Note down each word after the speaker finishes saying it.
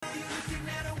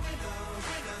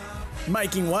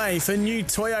Making way for new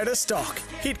Toyota stock.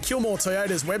 Hit Kilmore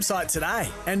Toyota's website today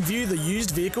and view the used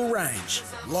vehicle range.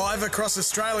 Live across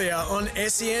Australia on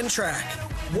SEN Track.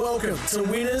 Welcome to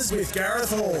Winners with Gareth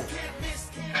Hall.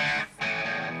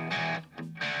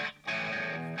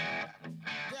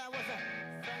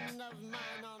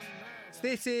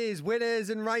 This is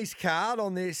Winners and Race Card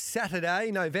on this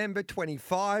Saturday, November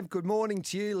 25. Good morning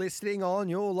to you listening on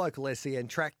your local SEN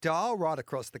track dial right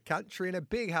across the country, and a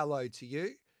big hello to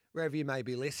you wherever you may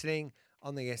be listening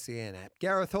on the SEN app.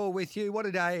 Gareth Hall with you. What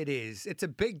a day it is. It's a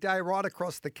big day right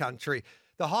across the country.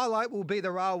 The highlight will be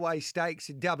the Railway Stakes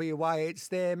in WA. It's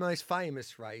their most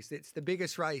famous race. It's the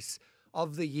biggest race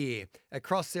of the year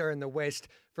across there in the West.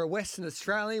 For a Western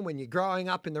Australian, when you're growing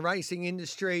up in the racing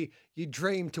industry, you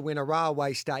dream to win a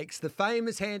Railway Stakes, the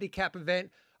famous handicap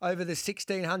event over the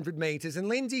 1,600 metres. And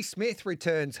Lindsay Smith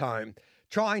returns home,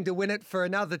 trying to win it for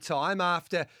another time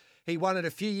after he won it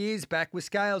a few years back with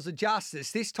Scales of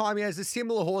Justice. This time he has a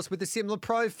similar horse with a similar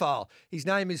profile. His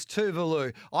name is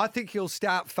Tuvalu. I think he'll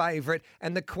start favourite.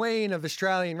 And the queen of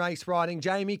Australian race riding,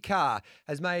 Jamie Carr,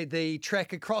 has made the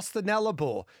trek across the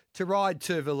Nullarbor to ride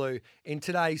Tuvalu in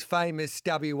today's famous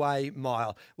WA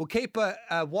mile. We'll keep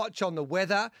a watch on the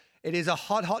weather. It is a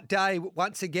hot, hot day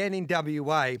once again in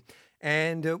WA.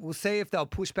 And we'll see if they'll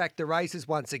push back the races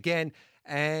once again.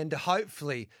 And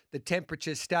hopefully the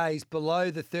temperature stays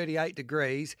below the 38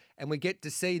 degrees and we get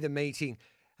to see the meeting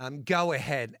go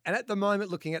ahead. And at the moment,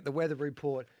 looking at the weather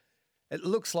report, it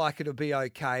looks like it'll be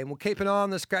okay. And we'll keep an eye on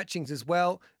the scratchings as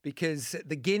well, because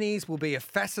the Guineas will be a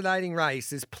fascinating race.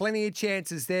 There's plenty of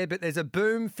chances there, but there's a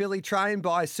boom filly trained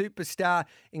by a superstars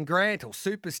in Grant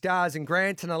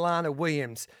and Alana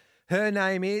Williams. Her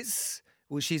name is,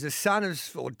 she's a son of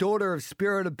or daughter of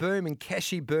Spirit of Boom and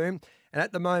Keshi Boom. And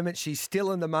at the moment, she's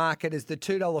still in the market as the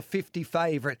 $2.50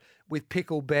 favourite with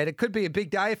Pickle Bet. It could be a big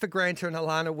day for Granta and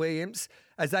Alana Williams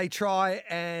as they try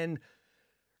and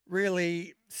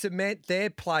really cement their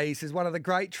place as one of the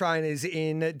great trainers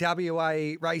in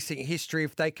WA racing history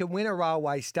if they can win a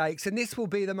Railway Stakes. And this will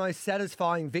be the most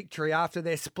satisfying victory after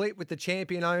their split with the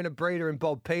champion owner, breeder, and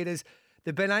Bob Peters.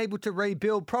 They've been able to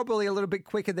rebuild probably a little bit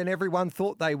quicker than everyone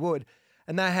thought they would.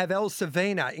 And they have El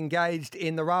Savina engaged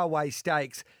in the Railway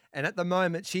Stakes. And at the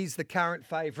moment, she's the current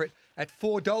favourite at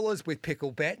 $4 with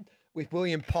Pickle Bet, with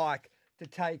William Pike to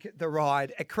take the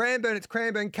ride. At Cranbourne, it's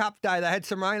Cranbourne Cup Day. They had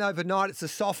some rain overnight. It's a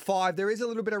soft 5. There is a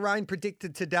little bit of rain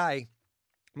predicted today.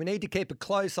 We need to keep a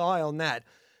close eye on that,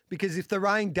 because if the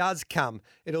rain does come,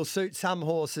 it'll suit some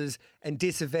horses and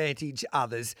disadvantage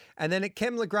others. And then at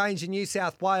Kembla Grange in New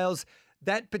South Wales,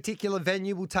 that particular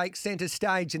venue will take centre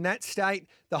stage. In that state,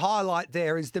 the highlight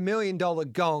there is the $1 Million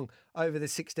Gong over the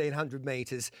 1,600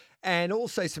 metres. And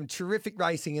also some terrific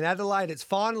racing in Adelaide. It's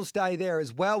finals day there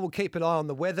as well. We'll keep an eye on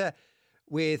the weather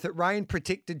with rain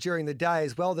predicted during the day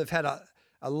as well. They've had a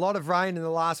lot of rain in the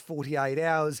last 48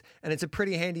 hours, and it's a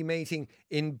pretty handy meeting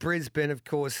in Brisbane, of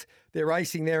course. They're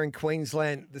racing there in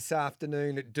Queensland this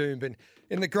afternoon at Doomben.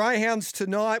 In the Greyhounds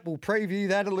tonight, we'll preview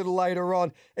that a little later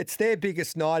on. It's their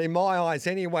biggest night, in my eyes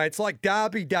anyway. It's like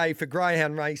Derby Day for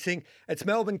greyhound racing. It's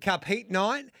Melbourne Cup Heat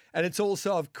Night, and it's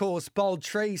also, of course, Bold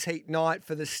Trees Heat Night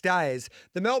for the stayers.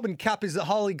 The Melbourne Cup is the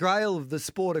holy grail of the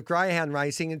sport of greyhound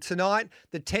racing, and tonight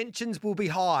the tensions will be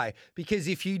high, because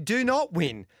if you do not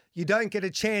win, you don't get a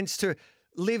chance to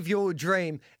live your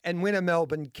dream and win a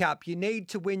Melbourne Cup. You need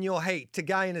to win your heat to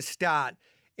gain a start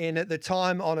in the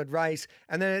time-honoured race.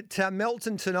 And then at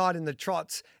Melton tonight in the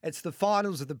trots, it's the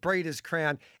finals of the Breeders'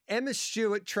 Crown. Emma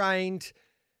Stewart trained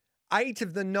 8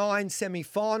 of the 9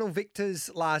 semi-final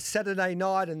victors last Saturday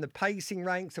night in the pacing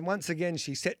ranks. And once again,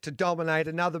 she's set to dominate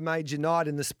another major night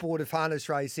in the sport of harness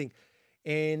racing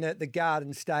in the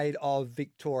Garden State of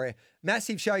Victoria.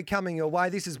 Massive show coming your way.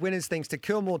 This is Winners thanks to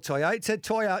Kilmore Toyota,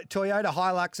 Toyota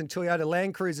Hilux and Toyota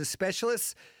Land Cruiser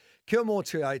specialists. Kilmore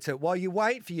Toyota, while you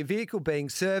wait for your vehicle being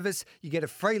serviced, you get a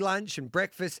free lunch and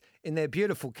breakfast in their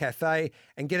beautiful cafe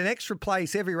and get an extra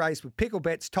place every race with Pickle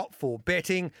Bet's Top 4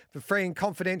 betting. For free and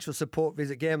confidential support,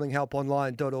 visit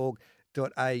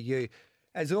gamblinghelponline.org.au.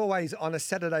 As always, on a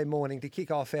Saturday morning to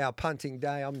kick off our punting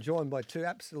day, I'm joined by 2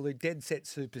 absolute dead-set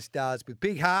superstars with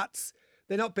big hearts.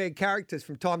 They're not bad characters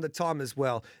from time to time as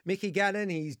well. Mickey Gannon,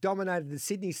 he's dominated the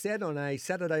Sydney set on a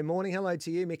Saturday morning. Hello to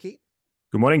you, Mickey.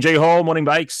 Good morning, G Hall. Morning,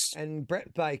 Bakes. And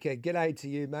Brett Baker, g'day to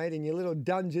you, mate, in your little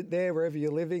dungeon there, wherever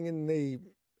you're living in the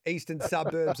eastern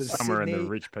suburbs of Somewhere Sydney. in the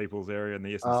rich people's area in the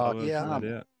eastern suburbs.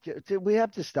 Yeah. Do we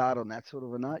have to start on that sort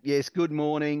of a note? Yes, good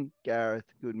morning, Gareth.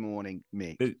 Good morning,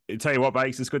 Mick. I tell you what,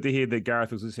 Bakes, it's good to hear that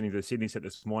Gareth was listening to the Sydney set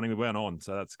this morning. We weren't on,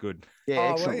 so that's good.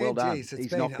 Yeah, excellent. Well done. Geez,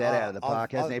 he's knocked that out of the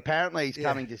park, hasn't he? Apparently, he's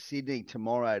coming to Sydney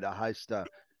tomorrow to host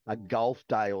a golf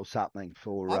day or something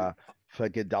for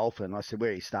Godolphin. I said,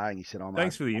 where are you staying? He said, I'm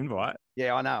Thanks over. for the invite.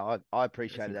 Yeah, I know. I That's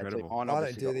appreciated that too. incredible. Mine I don't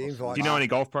obviously do got the lost in invite. Do you know any market.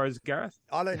 golf pros, Gareth?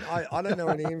 I don't know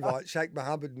any invite. Sheikh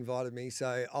Mohammed invited me,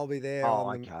 so I'll be there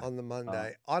on the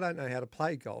Monday. I don't know how to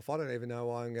play golf. I don't even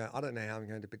know I don't know how I'm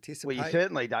going to participate. Well, you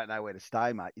certainly don't know where to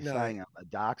stay, mate. You're No. staying on the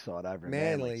dark side over in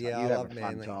Manly, Manly. So yeah, you I have love a fun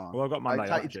Manly. time. Well, I've got Monday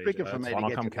off, It's G, quicker so for that's me fine. to I'll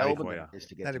get come to caddy Melbourne for than you. it is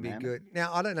to get That'd to be Manly. good.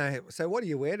 Now I don't know. So what do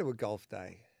you wear to a golf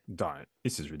day? Don't.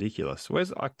 This is ridiculous.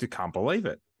 I can't believe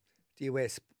it. Do you wear?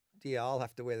 I'll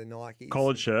have to wear the Nikes.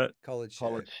 Collared shirt, Collared shirt.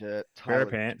 Collared shirt, pair of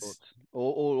tailored pants. shorts,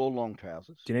 or long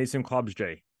trousers. Do you need some clubs,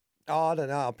 G? Oh, I don't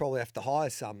know. I'll probably have to hire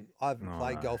some. I haven't No,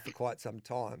 played no. golf for quite some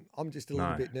time. I'm just a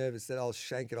little No. bit nervous that I'll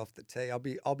shank it off the tee.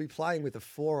 I'll be playing with a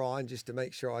 4-iron just to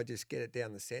make sure I just get it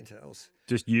down the centre.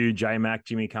 Just you, J Mac,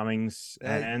 Jimmy Cummings,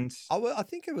 Hey, and I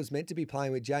think it was meant to be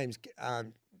playing with J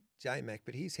Mac,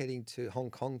 but he's heading to Hong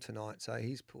Kong tonight, so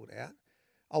he's pulled out.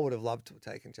 I would have loved to have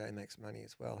taken J Mac's money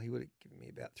as well. He would have given me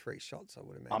about 3 shots, I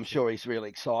would imagine. I'm sure he's really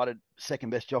excited. Second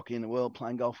best jockey in the world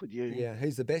playing golf with you. Yeah,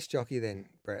 who's the best jockey then,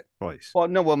 Brett? please. Well,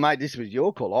 mate, this was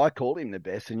your call. I called him the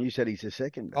best, and you said he's the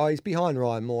second best. Oh, he's behind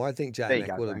Ryan Moore. I think There J you Mac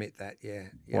go, will mate. admit that. Yeah.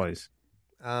 Please.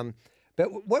 But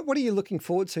what are you looking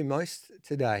forward to most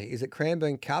today? Is it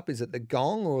Cranbourne Cup? Is it the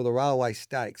Gong or the Railway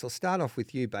Stakes? I'll start off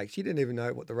with you, Bakes. You didn't even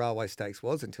know what the Railway Stakes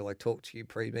was until I talked to you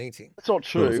pre-meeting. That's not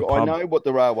Well, it's true. a I pub. know what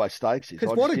the Railway Stakes is. Because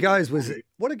I just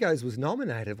What a Goes was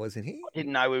nominated, wasn't he?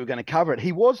 didn't know we were going to cover it.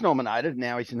 He was nominated.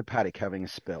 Now he's in the paddock having a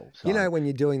spell. So. You know, when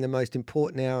you're doing the most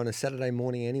important hour on a Saturday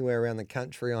morning anywhere around the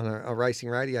country on a racing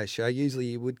radio show, usually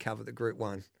you would cover the Group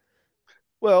 1.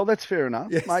 Well, that's fair enough,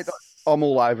 Yes. mate. I'm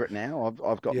all over it now.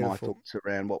 I've got my Beautiful. thoughts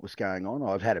around what was going on.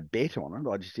 I've had a bet on it.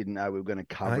 I just didn't know we were going to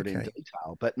cover it in Okay.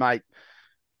 detail. But, mate,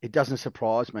 it doesn't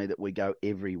surprise me that we go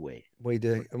everywhere. We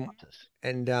do.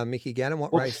 And Mickey Gannon,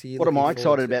 what race are you What am looking I excited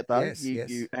forward to? about, though? Yes, you, yes.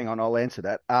 you hang on, I'll answer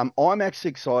that. I'm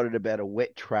actually excited about a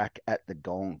wet track at the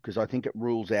Gong because I think it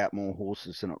rules out more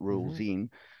horses than it rules in.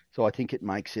 So I think it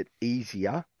makes it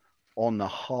easier on the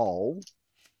whole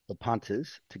for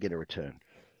punters to get a return.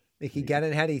 Mickey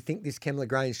Gannon, how do you think this Kemmler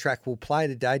Grange track will play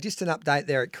today? Just an update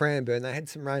there at Cranbourne. They had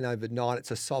some rain overnight.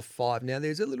 It's a soft 5. Now,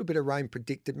 there's a little bit of rain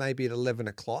predicted maybe at 11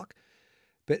 o'clock,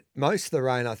 but most of the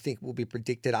rain, I think, will be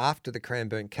predicted after the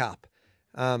Cranbourne Cup.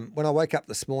 When I woke up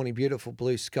this morning, beautiful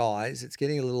blue skies. It's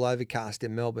getting a little overcast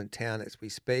in Melbourne town as we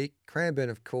speak.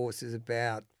 Cranbourne, of course, is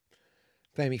about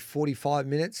maybe 45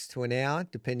 minutes to an hour,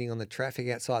 depending on the traffic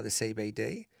outside the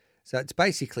CBD. So it's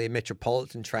basically a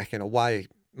metropolitan track in a way.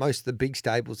 Most of the big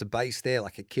stables are based there,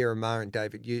 like Akira Ma and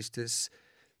David Eustace,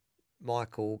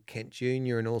 Michael Kent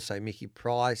Jr. and also Mickey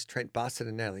Price, Trent Bussett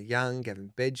and Natalie Young,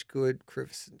 Gavin Bedgegood,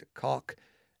 Griffiths and DeCock.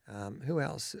 Who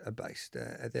else are based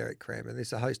there at Cranbourne?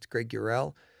 There's a host, Greg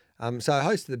Urell. So a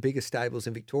host of the biggest stables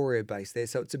in Victoria are based there.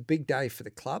 So it's a big day for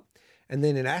the club. And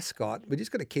then in Ascot, we're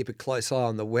just got to keep a close eye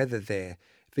on the weather there.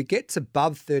 If it gets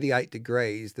above 38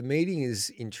 degrees, the meeting is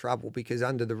in trouble because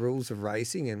under the rules of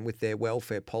racing and with their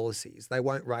welfare policies, they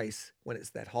won't race when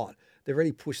it's that hot. They've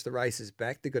already pushed the races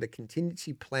back. They've got a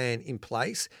contingency plan in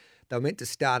place. They were meant to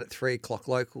start at 3 o'clock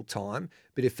local time,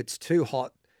 but if it's too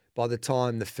hot by the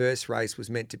time the first race was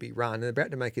meant to be run, and they're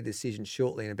about to make a decision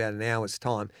shortly in about an hour's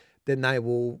time, then they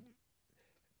will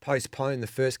postpone the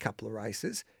first couple of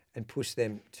races and push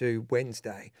them to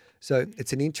Wednesday. So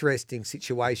it's an interesting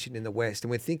situation in the West.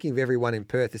 And we're thinking of everyone in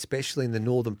Perth, especially in the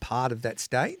northern part of that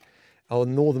state or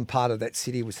northern part of that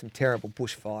city with some terrible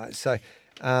bushfires. So,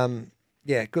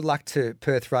 yeah, good luck to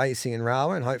Perth Racing and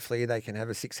Railway, and hopefully they can have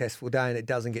a successful day and it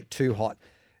doesn't get too hot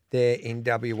there in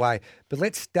WA. But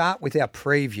let's start with our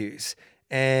previews.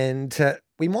 And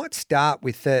we might start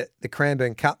with the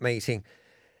Cranbourne Cup meeting.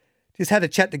 Just had a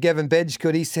chat to Gavin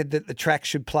Bedgegood. He said that the track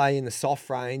should play in the soft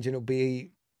range and it'll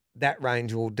be that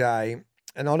range all day.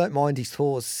 And I don't mind his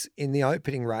horse in the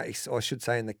opening race, or I should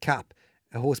say in the Cup,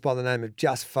 a horse by the name of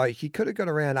Just Folk. He could have got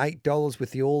around $8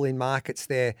 with the all-in markets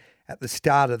there at the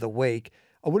start of the week.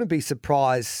 I wouldn't be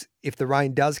surprised if the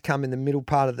rain does come in the middle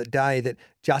part of the day that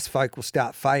Just Folk will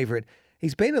start favourite.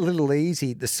 He's been a little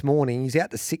easy this morning. He's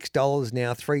out to $6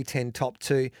 now, 310 top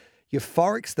 2.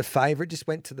 Euphoric's the favourite, just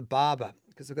went to the barber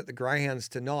because I've got the greyhounds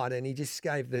tonight, and he just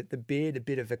gave the beard a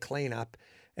bit of a clean-up.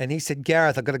 And he said,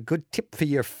 Gareth, I've got a good tip for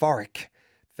Euphoric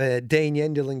for Dean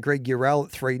Yendall and Greg Urell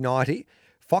at 390.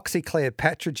 Foxy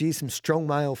Cleopatra, geez, some strong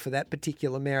mail for that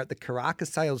particular mare at the Caracas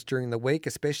sales during the week,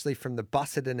 especially from the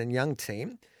Busserton and Young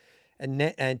team.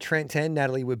 And Trent and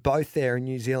Natalie were both there in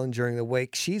New Zealand during the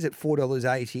week. She's at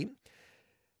 $4.80.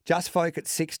 Just Folk at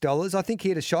 $6. I think he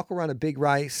had a shocker run, a big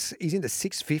race. He's into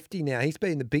 $6.50 now. He's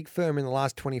been the big firm in the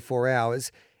last 24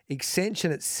 hours.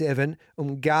 Extension at 7,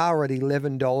 Ungar at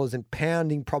 $11, and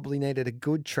Pounding probably needed a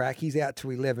good track. He's out to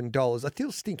 $11. I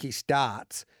still think he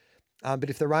starts, but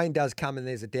if the rain does come and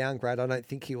there's a downgrade, I don't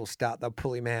think he will start. They'll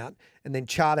pull him out. And then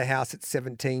Charterhouse at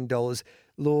 $17.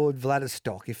 Lord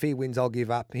Vladivostok, if he wins, I'll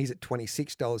give up. He's at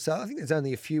 $26. So I think there's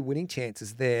only a few winning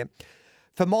chances there.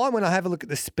 For mine, when I have a look at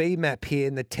the speed map here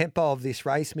and the tempo of this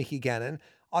race, Mickey Gannon,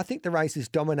 I think the race is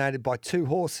dominated by 2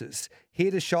 horses,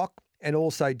 Here to Shock and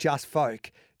also Just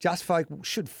Folk. Just Folk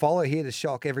should follow Here to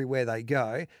Shock everywhere they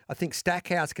go. I think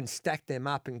Stackhouse can stack them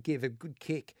up and give a good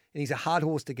kick, and he's a hard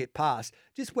horse to get past.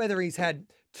 Just whether he's had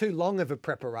too long of a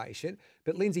preparation,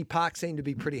 but Lindsay Park seemed to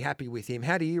be pretty happy with him.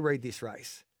 How do you read this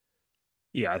race?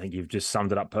 Yeah, I think you've just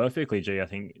summed it up perfectly, G. I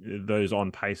think those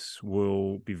on pace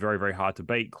will be very, very hard to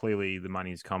beat. Clearly, the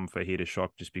money's come for Here to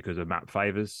Shock just because of map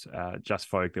favours. Just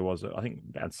Folk, there was, I think,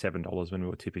 about $7 when we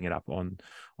were tipping it up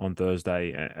on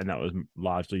Thursday, and that was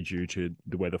largely due to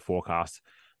the weather forecast,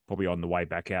 probably on the way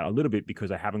back out a little bit because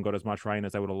they haven't got as much rain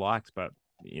as they would have liked, but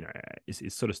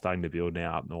it's sort of starting to build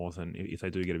now up north, and if they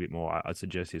do get a bit more, I'd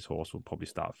suggest his horse will probably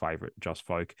start favourite, Just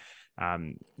Folk.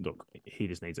 Look, he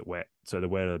just needs it wet, so the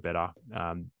wetter the better.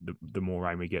 The more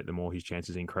rain we get, the more his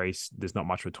chances increase. There's not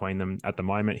much between them at the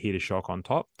moment. Here to Shock on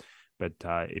top, but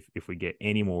if we get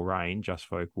any more rain, Just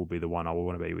Folk will be the one I will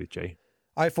want to be with, G.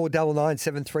 0499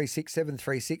 736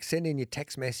 736. Send in your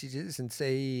text messages and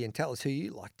tell us who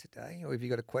you like today. Or if you've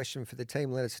got a question for the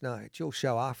team, let us know. It's your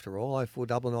show after all.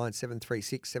 0499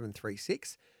 736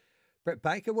 736. Brett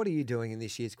Baker, what are you doing in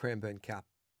this year's Cranbourne Cup?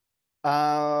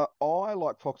 I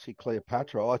like Foxy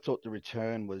Cleopatra. I thought the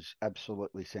return was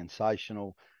absolutely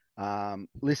sensational.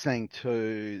 Listening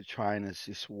to the trainers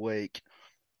this week,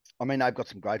 I mean, they've got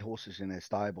some great horses in their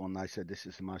stable, and they said this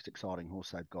is the most exciting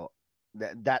horse they've got.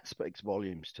 That speaks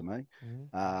volumes to me.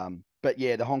 Mm-hmm. But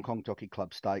yeah, the Hong Kong Jockey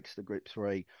Club Stakes, the Group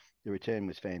 3, the return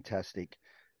was fantastic.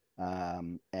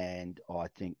 And I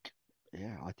think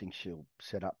she'll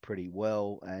set up pretty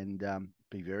well and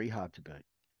be very hard to beat.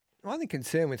 My only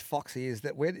concern with Foxy is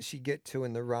that where did she get to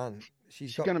in the run?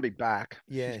 She's going to be back.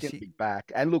 Yeah, she's going to be back.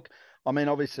 And look, I mean,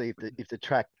 obviously, if the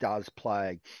track does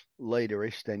play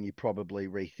leaderish, then you probably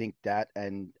rethink that.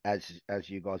 And as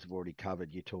you guys have already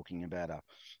covered, you're talking about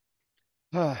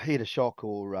Here to Shock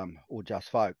or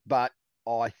Just Folk. But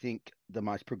I think the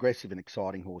most progressive and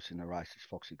exciting horse in the race is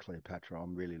Foxy Cleopatra.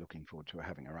 I'm really looking forward to her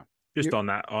having a run. Just on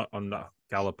the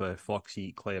galloper,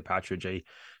 Foxy Cleopatra, G,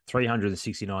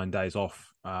 369 days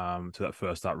off to that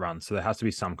first up run. So there has to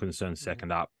be some concern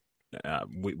second up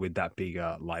with that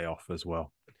bigger layoff as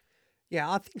well. Yeah,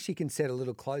 I think she can set a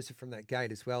little closer from that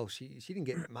gate as well. She didn't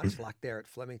get much luck there at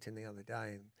Flemington the other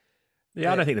day.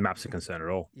 I don't think the map's a concern at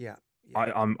all. Yeah.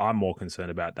 I'm more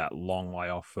concerned about that long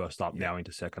layoff first up now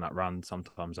into second up run.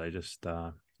 Sometimes they just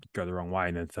go the wrong way,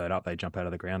 and then third up they jump out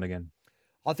of the ground again.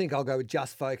 I think I'll go with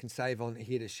Just Folk and save on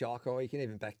Here to Shock, or you can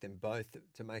even back them both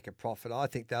to make a profit. I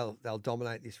think they'll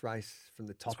dominate this race from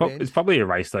the top end. It's probably a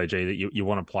race though, G, that you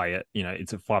want to play it.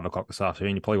 It's at 5 o'clock this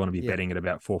afternoon. You probably want to be betting at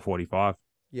about 4:45.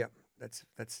 Yeah, that's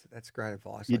great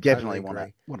advice. You definitely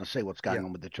want to see what's going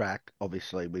on with the track,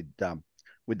 obviously with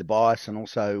the bias and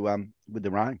also with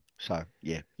the rain. So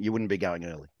yeah, you wouldn't be going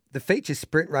early. The feature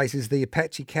sprint race is the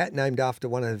Apache Cat, named after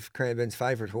one of Cranbourne's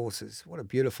favourite horses. What a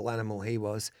beautiful animal he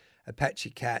was. Apache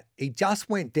Cat. He just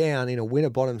went down in a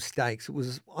Winterbottom Stakes. It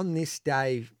was on this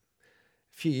day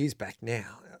a few years back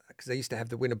now, because they used to have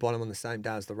the Winterbottom on the same day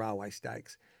as the Railway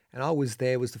Stakes. And I was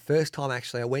there. It was the first time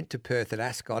actually I went to Perth at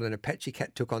Ascot, and Apache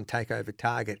Cat took on Takeover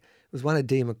Target. It was one of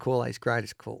Dee McCauley's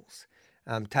greatest calls.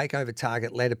 Takeover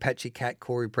Target led Apache Cat,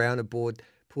 Corey Brown aboard,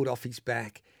 pulled off his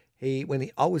back. I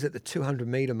was at the 200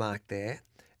 metre mark there,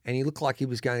 and he looked like he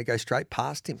was going to go straight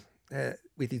past him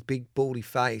with his big baldy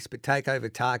face. But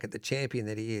Takeover Target, the champion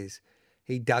that he is,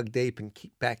 he dug deep and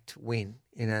kicked back to win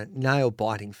in a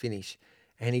nail-biting finish.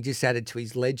 And he just added to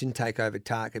his legend Takeover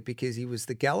Target because he was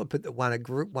the galloper that won a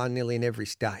Group 1 nearly in every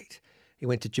state. He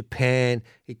went to Japan.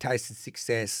 He tasted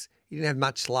success. He didn't have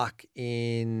much luck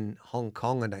in Hong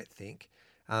Kong, I don't think.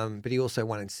 But he also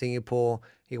won in Singapore.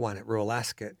 He won at Royal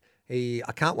Ascot.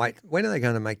 I can't wait. When are they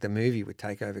going to make the movie with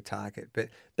Takeover Target? But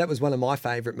that was one of my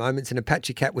favourite moments. And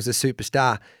Apache Cat was a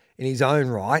superstar in his own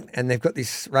right. And they've got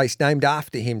this race named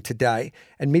after him today.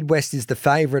 And Midwest is the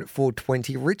favourite at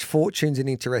 $4.20. Rich Fortune's an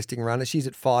interesting runner. She's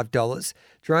at $5.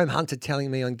 Jerome Hunter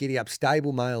telling me on Giddy Up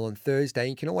Stable Mail on Thursday.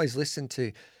 You can always listen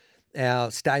to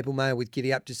our Stable Mail with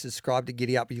Giddy Up. Just subscribe to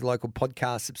Giddy Up, your local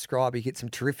podcast subscriber. You get some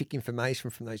terrific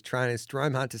information from those trainers.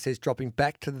 Jerome Hunter says dropping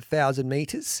back to the 1,000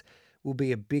 metres will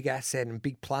be a big asset and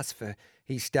big plus for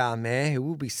his star mare, who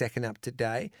will be second up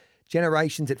today.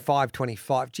 Generations at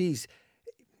 $5.25. Geez,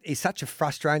 he's such a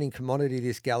frustrating commodity,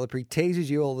 this Galloper. He teases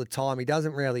you all the time. He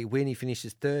doesn't really win. He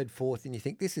finishes third, fourth, and you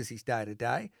think this is his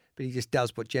day-to-day, but he just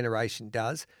does what Generation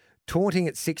does. Taunting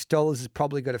at $6 has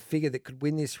probably got a figure that could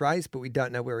win this race, but we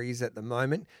don't know where he is at the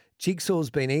moment. Jigsaw's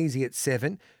been easy at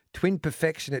 $7. Twin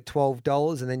Perfection at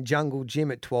 $12, and then Jungle Jim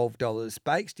at $12.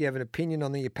 Bakes, do you have an opinion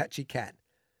on the Apache Cat?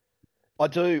 I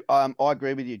do. I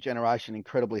agree with you. Generation,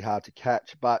 incredibly hard to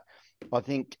catch, but I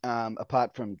think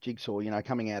apart from Jigsaw,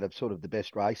 coming out of sort of the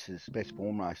best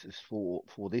form races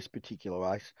for this particular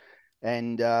race,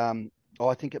 and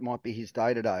I think it might be his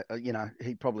day today.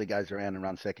 He probably goes around and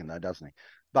runs second though, doesn't he?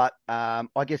 But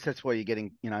I guess that's why you're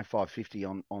getting,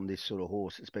 $5.50 on this sort of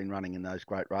horse that's been running in those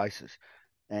great races.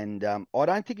 And I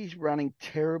don't think he's running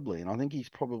terribly, and I think he's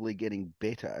probably getting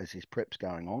better as his prep's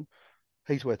going on.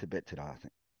 He's worth a bet today, I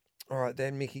think. All right,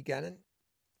 then, Mickey Gannon.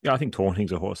 Yeah, I think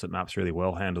Taunting's a horse that maps really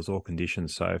well, handles all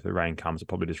conditions. So if the rain comes, it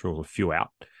probably just rules a few out.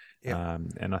 Yep.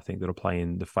 And I think that'll play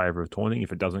in the favour of Taunting.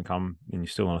 If it doesn't come and you're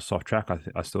still on a soft track,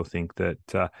 I still think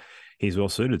that he's well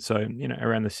suited. So,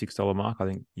 around the $6 mark, I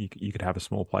think you could have a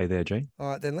small play there, G.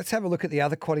 All right, then let's have a look at the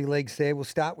other quaddy leagues there. We'll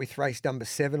start with race number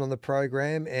 7 on the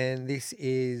program, and this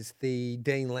is the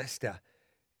Dean Lester.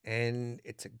 And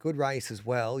it's a good race as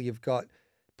well. You've got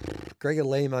Gregor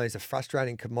Limo is a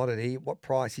frustrating commodity. What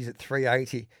price? He's at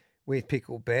 $3.80 with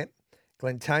Pickle Bet.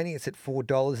 Glentani, it's at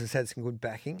 $4. Has had some good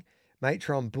backing.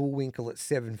 Matron Bullwinkle at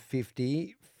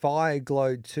 $7.50. Fire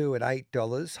Glow 2 at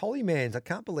 $8. Holy Man's, I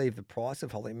can't believe the price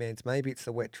of Holy Man's. Maybe it's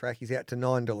the wet track. He's out to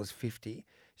 $9.50.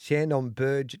 Shandon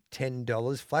Burge at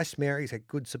 $10. Flash Mary's had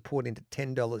good support into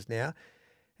 $10 now.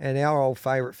 And our old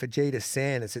favourite Fajita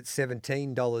San is at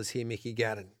 $17 here, Mickey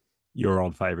Gannon. Your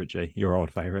old favourite, G. Your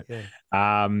old favourite.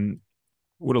 Yeah.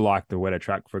 Would have liked the wetter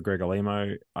track for Gregor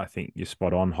Limo. I think you're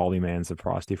spot on. Holy Man's, the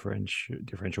price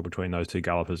differential between those two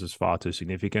gallopers is far too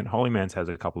significant. Holy Man's has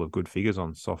a couple of good figures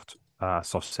on soft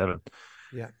 7.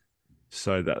 Yeah.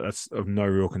 So that's of no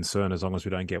real concern as long as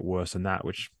we don't get worse than that,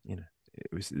 which,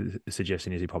 the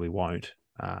suggestion is he probably won't.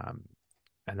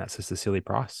 And that's just a silly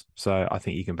price. So I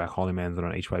think you can back Holy Man's on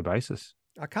an each way basis.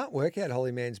 I can't work out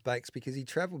Holy Man's Bakes because he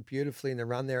travelled beautifully in the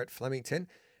run there at Flemington.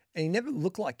 And he never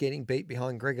looked like getting beat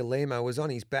behind Gregor Limo. Was on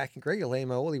his back, and Gregor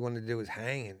Limo, all he wanted to do was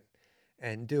hang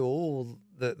and do all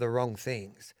the wrong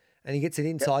things. And he gets an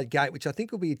inside gate, which I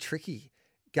think will be a tricky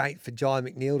gate for Jai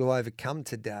McNeil to overcome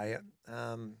today.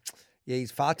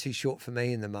 He's far too short for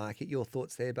me in the market. Your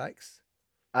thoughts there, Bakes?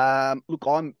 Look,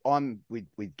 I'm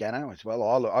with Gannon as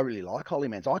well. I really like Holy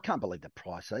Man's. I can't believe the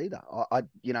price either.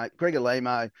 Gregor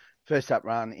Limo, first up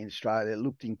run in Australia,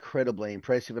 looked incredibly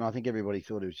impressive, and I think everybody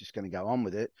thought he was just going to go on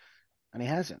with it, and he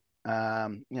hasn't.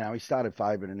 He started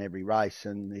favourite in every race,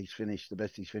 and he's finished the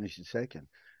best. He's finished in second.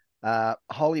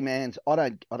 Holy Man's, I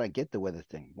don't get the weather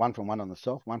thing. 1 from 1 on the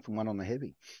soft, 1 from 1 on the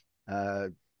heavy.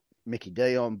 Mickey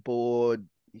D on board.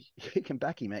 You can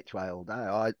back him each way all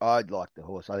day. I'd like the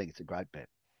horse. I think it's a great bet.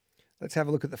 Let's have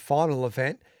a look at the final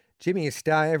event. Jimmy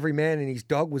Star, every man and his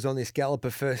dog was on this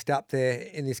galloper first up there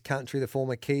in this country, the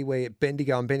former Kiwi at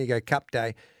Bendigo on Bendigo Cup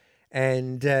Day.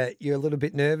 And you're a little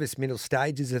bit nervous middle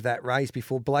stages of that race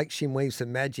before Blake Shim weaves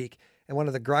some magic, and one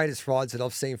of the greatest rides that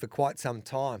I've seen for quite some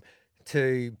time,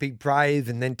 to be brave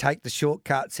and then take the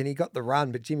shortcuts. And he got the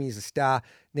run, but Jimmy Star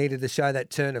needed to show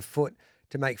that turn of foot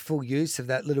to make full use of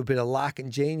that little bit of luck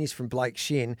and genius from Blake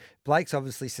Shin. Blake's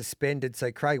obviously suspended, so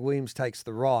Craig Williams takes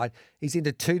the ride. He's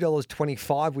into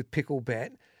 $2.25 with Pickle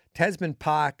Bet. Tasman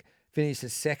Park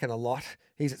finishes second a lot.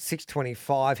 He's at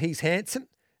 $6.25. He's handsome,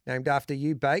 named after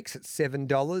you, Bakes, at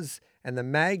 $7. And the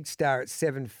Mag Star at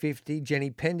 $7.50.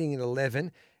 Jenny Pending at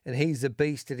 $11. And he's the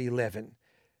Beast at $11.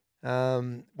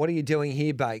 What are you doing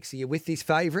here, Bakes? Are you with this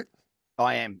favourite?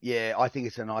 I am, yeah. I think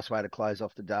it's a nice way to close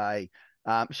off the day.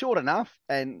 Short enough,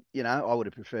 and I would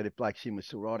have preferred if Blake Shin was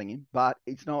still riding him, but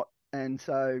it's not, and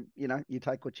so you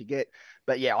take what you get.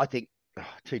 But yeah, I think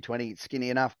 220, it's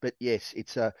skinny enough, but yes,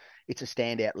 it's a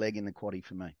standout leg in the quaddie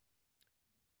for me.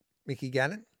 Mickey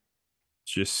Gannon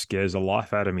just scares the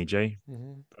life out of me, G.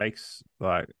 Mm-hmm. Breaks,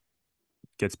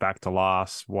 gets back to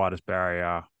last, widest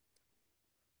barrier.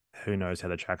 Who knows how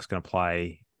the track's going to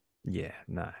play? Yeah,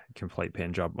 no, complete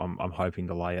pen job. I'm hoping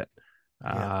to lay it.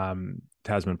 Yeah.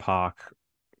 Tasman Park,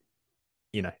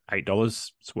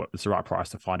 $8. It's the right price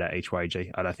to find out each way,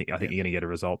 G. I think you're going to get a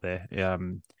result there.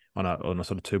 On a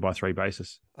sort of 2x3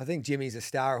 basis. I think Jimmy's a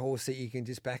star horse that you can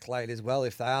just back late as well.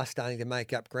 If they are starting to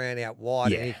make up ground out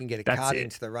wide, and he can get a card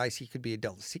into the race, he could be a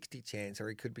 $1.60 chance, or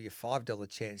he could be a $5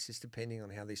 chance, just depending on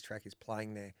how this track is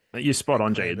playing there. You're spot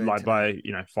on, G. Like by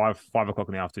 5 o'clock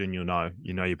in the afternoon, you'll know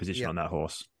your position on that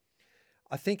horse.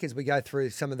 I think as we go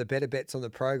through some of the better bets on the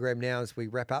program now, as we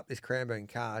wrap up this Cranbourne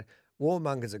card,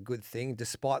 Warmonger's a good thing.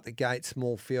 Despite the gate,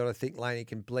 small field, I think Laney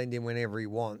can blend in whenever he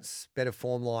wants. Better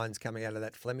form lines coming out of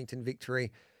that Flemington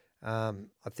victory. I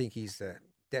think he's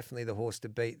definitely the horse to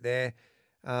beat there.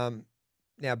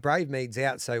 Now, Brave Mead's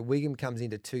out, so Wigham comes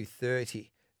into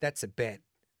 230. That's a bet.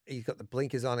 He's got the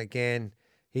blinkers on again.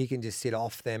 He can just sit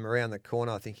off them around the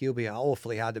corner. I think he'll be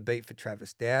awfully hard to beat for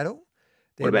Travis Dowdle.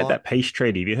 What about that Peace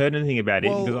Treaty? Have you heard anything about it?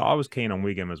 Because I was keen on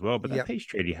Wigham as well, but that Peace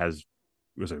Treaty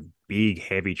was a big,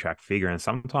 heavy track figure, and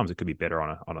sometimes it could be better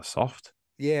on a soft.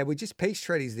 Yeah, Peace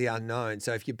Treaty's the unknown.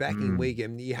 So if you're backing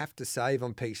Wigham, you have to save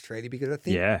on Peace Treaty, because I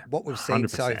think what we've seen 100%.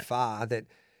 So far, that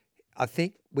I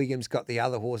think Wigham's got the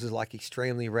other horses like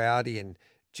Extremely Rowdy and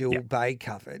Jewel Bay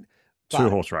covered.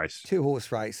 Two-horse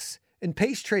race. And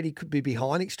Peace Treaty could be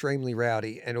behind Extremely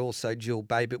Rowdy and also Jewel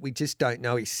Bay, but we just don't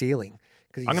know his ceiling.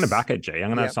 I'm going to back it, G. I'm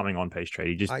going to have something on Peace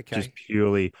Treaty, just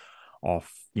purely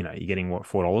off, you're getting what,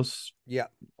 $4? Yeah.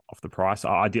 Off the price.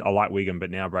 I like Wigham,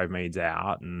 but now Brave Mead's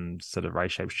out and sort of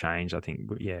race shapes change. I think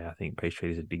Peace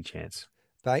Treaty is a big chance.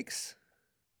 Bakes?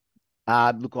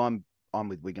 Look, I'm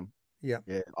with Wigham. Yeah.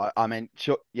 Yeah. I mean,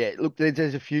 sure. Yeah. Look,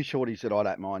 there's a few shorties that I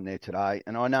don't mind there today,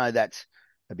 and I know that's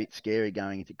a bit scary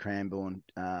going into Cranbourne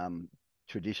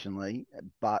traditionally,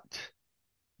 but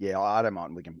yeah, I don't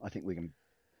mind Wigham. I think Wigham.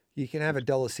 You can have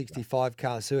 $1.65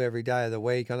 Carsoo every day of the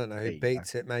week. I don't know who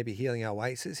beats it. Maybe Healing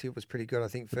Oasis. He was pretty good, I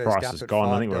think. First price up is at gone.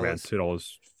 $5. I think we're around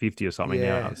 $2.50 or something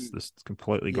now. It's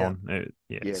completely gone.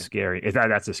 It's scary.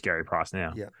 That's a scary price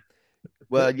now. Yeah.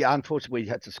 Well, yeah. Unfortunately, we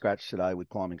had to scratch today with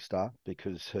Climbing Star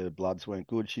because her bloods weren't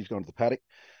good. She's gone to the paddock.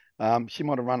 She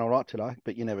might have run all right today,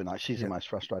 but you never know. She's the most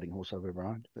frustrating horse I've ever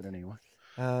owned. But anyway,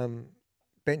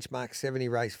 Benchmark 70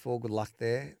 race 4. Good luck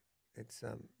there. It's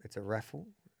a raffle.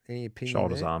 Any opinion?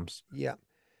 Shoulders, there? arms. Yeah.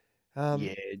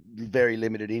 Very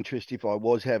limited interest. If I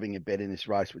was having a bet in this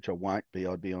race, which I won't be,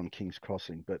 I'd be on King's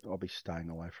Crossing, but I'll be staying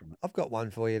away from it. I've got one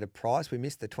for you to price. We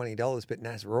missed the $20, but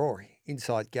Nas Rory,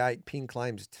 inside gate, pin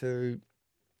claims 2.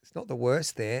 It's not the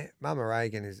worst there. Mama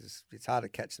Reagan it's hard to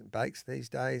catch them bakes these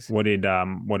days. What did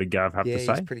Gareth have to say?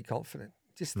 Yeah, he's pretty confident.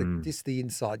 Just the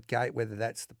inside gate, whether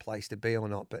that's the place to be or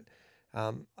not. But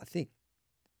I think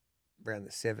around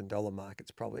the $7 mark, it's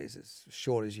probably as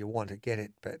short as you want to get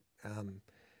it. But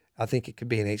I think it could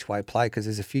be an each-way play because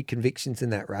there's a few convictions in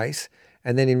that race.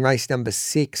 And then in race number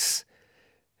 6,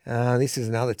 this is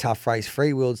another tough race.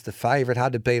 Freewheel's the favourite,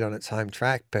 hard to beat on its home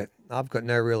track, but I've got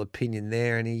no real opinion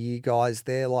there. Any of you guys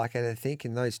there like anything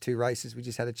in those 2 races we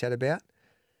just had a chat about?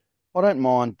 I don't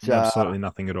mind. Absolutely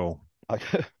nothing at all. That's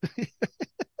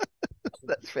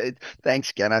fair.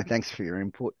 Thanks, Gannon. Thanks for your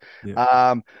input.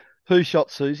 Yeah. Who Shot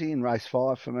Susie in race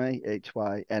 5 for me each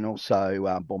way, and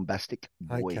also Bombastic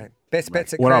Boy. Okay. Best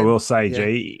bets at What I will say,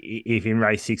 G, if in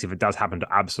race 6, if it does happen to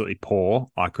absolutely pour,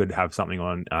 I could have something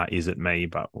on Is It Me,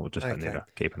 but we'll just need to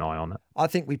keep an eye on it. I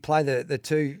think we play the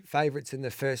 2 favourites in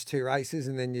the first 2 races,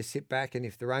 and then you sit back, and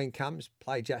if the rain comes,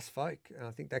 play Just Folk. And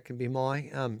I think that can be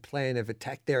my plan of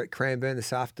attack there at Cranbourne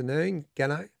this afternoon.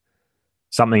 Gano?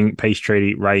 Something Peace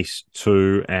Treaty, race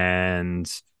 2, and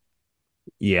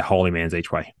Holy Man's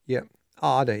each way. Yeah.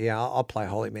 Oh, I do. Yeah, I'll play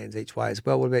Holy Man's each way as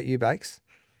well. What about you, Bakes?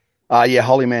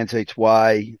 Holy Man's each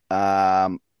way.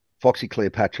 Foxy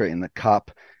Cleopatra in the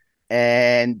Cup,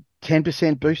 and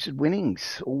 10% boosted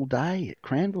winnings all day at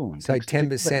Cranbourne. So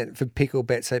 10% for Pickle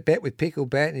Bet. So bet with Pickle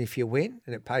Bet, and if you win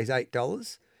and it pays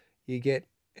 $8, you get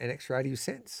an extra 80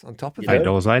 cents on top of it.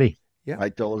 $8.80. Yeah,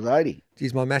 $8.80.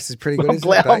 Geez, my maths is pretty good.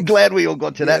 I'm glad we all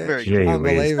got to that very quickly.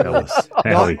 Unbelievable.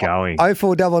 How are we going?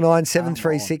 0499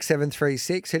 736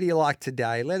 736. Who do you like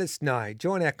today? Let us know.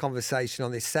 Join our conversation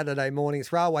on this Saturday morning.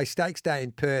 It's Railway Stakes Day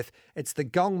in Perth. It's the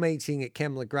Gong meeting at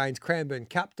Kembla Grange, Cranbourne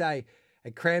Cup Day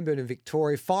at Cranbourne and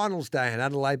Victoria, Finals Day in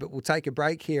Adelaide. But we'll take a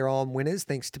break here on Winners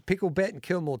thanks to Pickle Bet and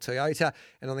Kilmore Toyota.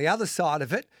 And on the other side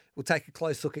of it, we'll take a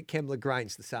close look at Kembla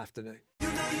Grange this afternoon.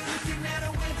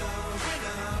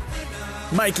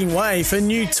 Making way for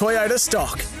new Toyota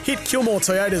stock. Hit Kilmore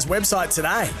Toyota's website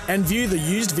today and view the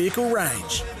used vehicle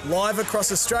range. Live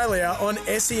across Australia on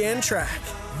SEN Track.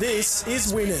 This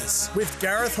is Winners with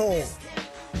Gareth Hall.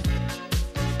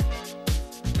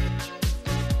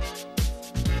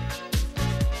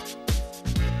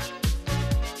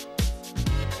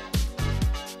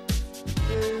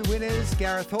 Winners,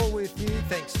 Gareth Hall with you,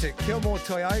 thanks to Kilmore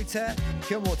Toyota.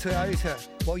 Kilmore Toyota,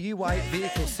 while you wait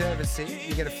vehicle servicing,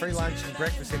 you get a free lunch and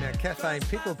breakfast in our cafe, and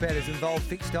Pickle Bet has involved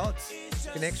fixed odds.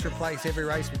 You can extra place every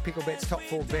race with Pickle Bet's top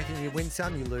 4 betting. You win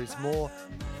some, you lose more.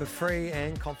 For free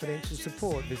and confidential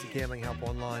support, visit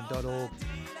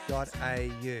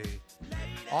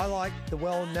gamblinghelponline.org.au. I like the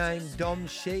well-named Dom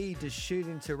Shee to shoot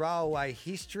into railway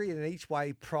history at an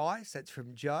each-way price. That's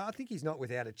from Joe. I think he's not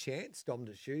without a chance, Dom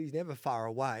to shoot. He's never far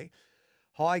away.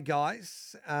 Hi,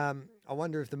 guys. I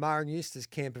wonder if the Mara and Eustace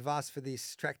camp have asked for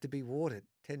this track to be watered.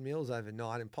 10 mils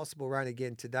overnight and possible rain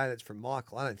again today. That's from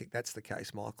Michael. I don't think that's the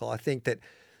case, Michael. I think that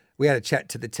we had a chat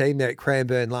to the team there at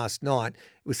Cranbourne last night.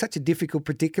 It was such a difficult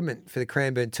predicament for the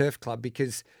Cranbourne Turf Club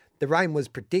because the rain was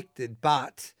predicted,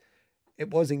 but it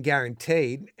wasn't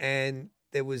guaranteed, and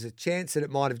there was a chance that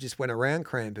it might have just went around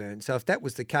Cranbourne. So if that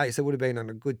was the case, it would have been on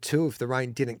a good two if the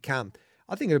rain didn't come.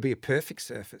 I think it'll be a perfect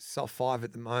surface. Soft 5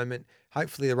 at the moment.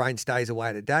 Hopefully the rain stays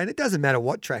away today. And it doesn't matter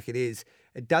what track it is.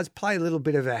 It does play a little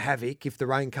bit of a havoc if the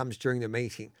rain comes during the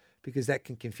meeting because that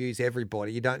can confuse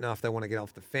everybody. You don't know if they want to get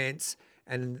off the fence,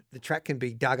 and the track can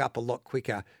be dug up a lot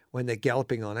quicker when they're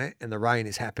galloping on it and the rain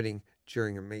is happening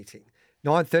during a meeting.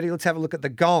 9:30, let's have a look at the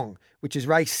Gong, which is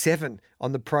race 7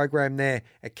 on the program there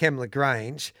at Kembla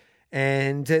Grange.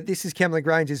 And this is Kembla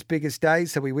Grange's biggest day,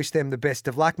 so we wish them the best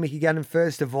of luck. Mickey Gannon,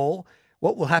 first of all,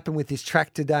 what will happen with this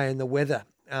track today and the weather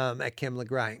at Kembla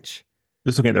Grange?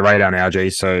 Just looking at the radar now, G,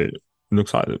 so it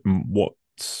looks like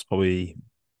what's probably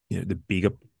the bigger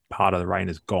part of the rain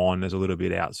is gone. There's a little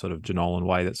bit out sort of Jenolan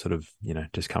way that's sort of,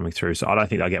 just coming through. So I don't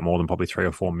think they'll get more than probably 3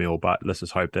 or 4 mil, but let's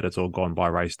just hope that it's all gone by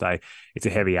race day. It's a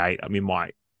heavy 8. I mean,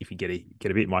 if you get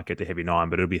a bit, might get to heavy 9,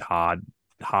 but it'll be hard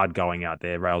going out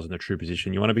there. Rails in the true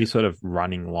position. You want to be sort of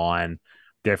running line.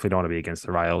 Definitely don't want to be against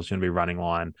the rails. You want to be running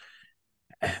line.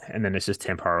 And then it's just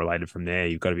tempo related from there.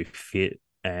 You've got to be fit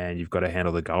and you've got to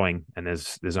handle the going. And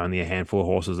there's only a handful of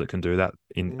horses that can do that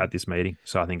at this meeting.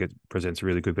 So I think it presents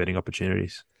really good betting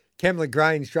opportunities. Kembla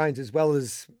Grange trains as well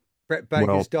as Brett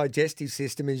Baker's digestive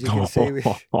system, as you can see.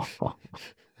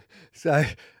 So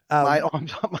mate,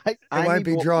 it won't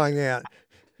be drying out.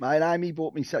 Mate, Amy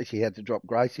bought me, so she had to drop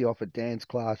Gracie off at Dan's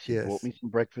class. She bought me some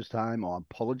breakfast home. I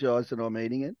apologise that I'm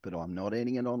eating it, but I'm not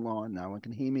eating it online. No one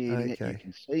can hear me eating it. You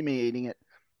can see me eating it.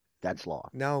 That's live.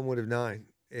 No one would have known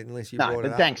unless you brought it up. No,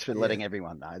 but thanks for letting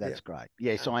everyone know. That's great.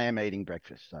 Yes, I am eating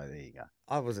breakfast, so there you go.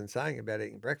 I wasn't saying about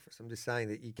eating breakfast. I'm just saying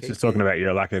that you keep... Just talking about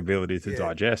your lack of ability to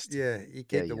digest. Yeah, you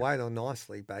keep the weight on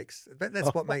nicely, Bakes. But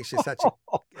that's what makes you such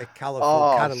a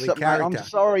colourful, cuddly character. Mate, I'm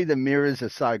sorry the mirrors are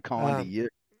so kind to you.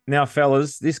 Now,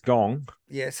 fellas, this Gong.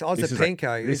 Yes,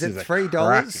 Ozapenko. Is it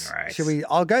 $3?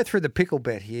 I'll go through the pickle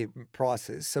bet here,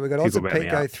 prices. So we've got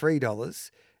Ozapenko,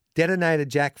 $3. Detonator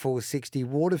Jack, $4.60.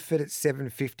 Waterford at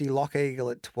 $7.50. Lock Eagle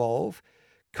at $12.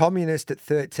 Communist at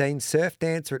 $13. Surf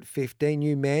Dancer at $15.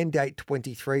 New Mandate,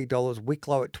 $23.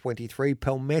 Wicklow at $23.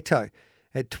 Palmetto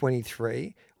at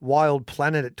 $23. Wild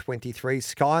Planet at $23.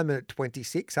 Skyman at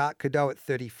 $26. Art Cadeau at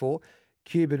 $34.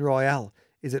 Cuban Royale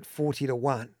is at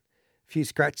 40-1. Few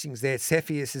scratchings there.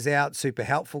 Cepheus is out. Super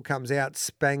Helpful comes out.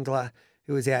 Spangler,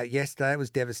 who was out yesterday, it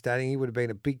was devastating. He would have been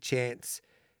a big chance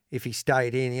if he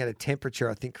stayed in. He had a temperature,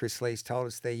 I think Chris Lee's told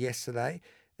us there yesterday.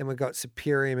 Then we've got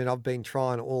Superium, and I've been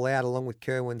trying all out along with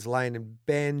Kerwin's Lane and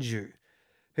Banju.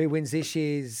 Who wins this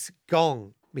year's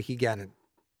Gong, Mickey Gannon?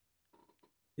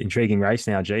 Intriguing race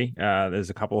now, G. There's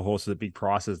a couple of horses at big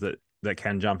prices that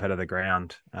can jump out of the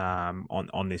ground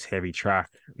on this heavy track,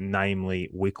 namely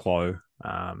Wicklow.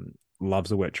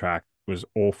 Loves the wet track, was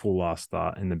awful last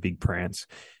start in the big prance,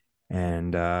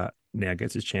 and now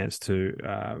gets his chance to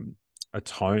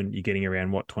atone. You're getting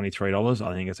around, $23?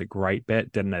 I think it's a great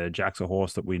bet. Detonator Jack's a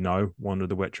horse that we know wanted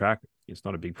the wet track. It's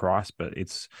not a big price, but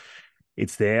it's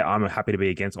there. I'm happy to be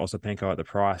against Osapenko at the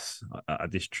price. I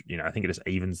think it just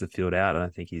evens the field out. I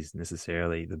don't think he's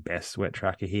necessarily the best wet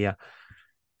tracker here.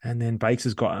 And then Bakes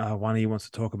has got one he wants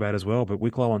to talk about as well, but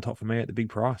Wicklow on top for me at the big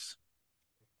price.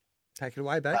 Take it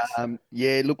away, Bakes.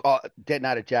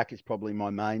 Detonator Jack is probably my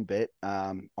main bet.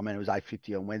 It was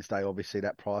 $8.50 on Wednesday. Obviously,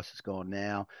 that price is gone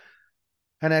now.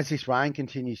 And as this rain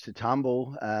continues to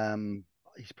tumble,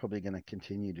 he's probably going to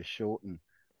continue to shorten.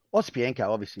 Ospienko,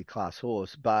 obviously class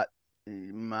horse, but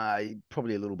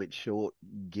probably a little bit short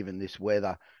given this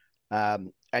weather.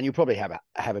 And you'll probably have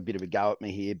a bit of a go at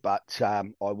me here, but I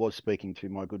was speaking to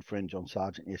my good friend John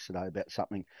Sargent yesterday about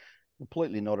something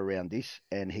completely not around this,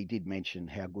 and he did mention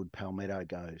how good Palmetto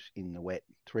goes in the wet,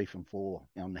 3 from 4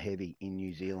 on the heavy in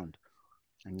New Zealand,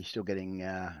 and you're still getting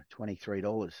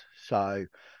 $23. So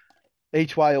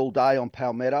each way all day on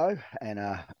Palmetto, and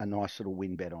a nice little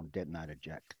win bet on Detonator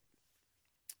Jack.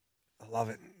 I love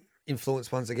it.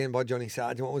 Influenced once again by Johnny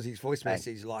Sargent. What was his voice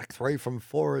message? Like 3 from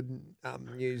 4 in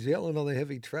New Zealand on the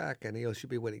heavy track, and he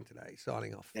should be winning today.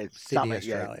 Signing off. Sydney,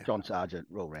 Australia. John Sargent,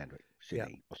 Royal Randwick,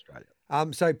 Sydney, Australia.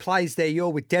 So plays there, you're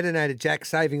with Detonator Jack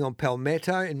saving on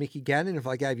Palmetto and Mickey Gannon. If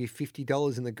I gave you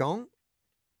 $50 in the Gong,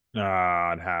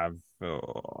 I'd have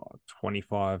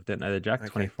 25 Detonator Jack, Okay.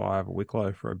 25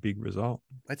 Wicklow for a big result.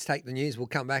 Let's take the news. We'll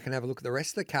come back and have a look at the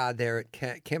rest of the card there at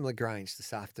Kemmler Grange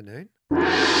this afternoon.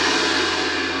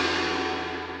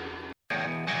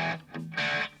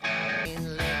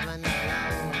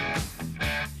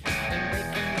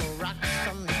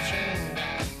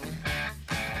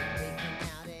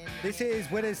 This is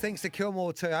winners thanks to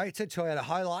Kilmore Toyota, Toyota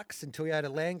Hilux and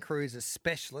Toyota Land Cruiser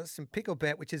Specialists and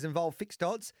Picklebet, which has involved fixed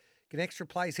odds. Get extra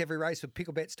place every race with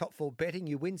Picklebet's top 4 betting.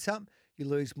 You win some, you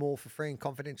lose more. For free and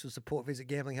confidential support, visit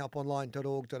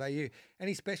gamblinghelponline.org.au.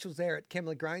 Any specials there at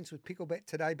Kemmler Grange with Picklebet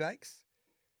today, Bakes?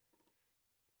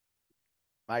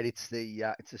 Mate, it's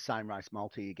the same race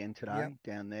multi again today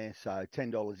down there. So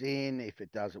 $10 in. If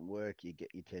it doesn't work, you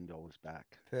get your $10 back.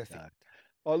 Perfect. So,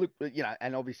 oh, look,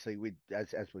 and obviously with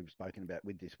as we've spoken about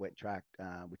with this wet track,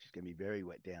 which is going to be very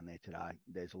wet down there today,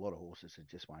 there's a lot of horses that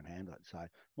just won't handle it. So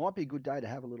might be a good day to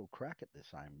have a little crack at the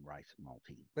same race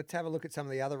multi. Let's have a look at some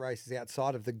of the other races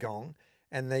outside of the Gong.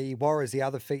 And the Warriors, the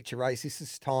other feature race. This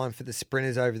is time for the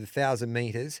sprinters over the 1,000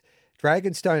 metres.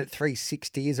 Dragonstone at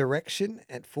 360 is Erection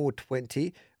at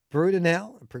 420.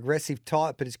 Brudenell, a progressive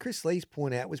type, but as Chris Lees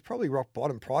pointed out, was probably rock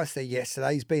bottom price there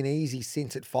yesterday. He's been easy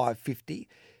since at 550.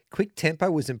 Quick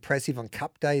Tempo was impressive on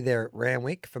Cup Day there at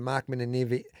Randwick for Mark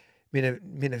Minavini,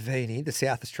 the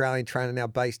South Australian trainer now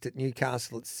based at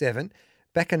Newcastle at 7.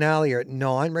 Bacchanalia at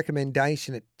 9.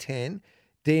 Recommendation at 10.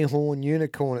 Deerhorn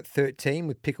Unicorn at 13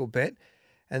 with Picklebet.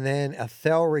 And then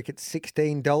Athelric at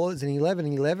 $16 and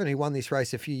 11.11, who won this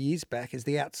race a few years back, is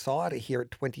the outsider here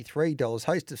at $23.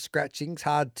 Host of scratchings,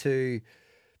 hard to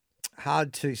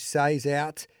say's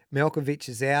out. Melkovich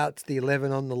is out. The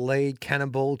 11 on the lead.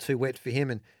 Cannonball too wet for him.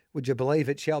 And would you believe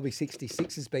it? Shelby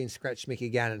 66 has been scratched. Mickey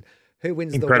Gannon. Who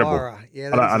wins Incredible. the Wara?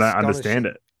 Yeah, I don't understand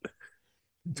it.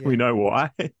 Do we know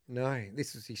why? No,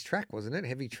 this was his track, wasn't it?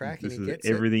 Heavy track, This and he is gets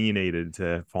everything you needed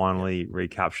to finally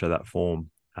recapture that form.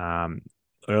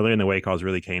 Earlier in the week, I was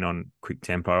really keen on Quick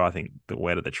Tempo. I think the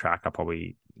wetter the track,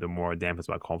 the more it dampens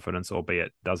my confidence, albeit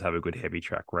it does have a good heavy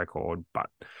track record, but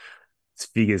its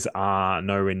figures are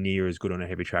nowhere near as good on a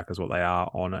heavy track as what they are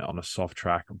on a soft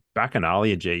track.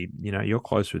 Bacchanalia, G, you're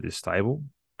close with this stable.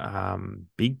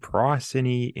 Big price,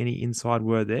 any inside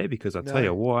word there? Because I tell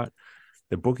you what,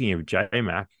 the booking of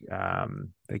J-Mac,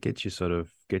 they get you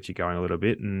going a little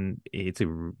bit, and it's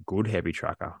a good heavy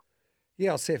tracker.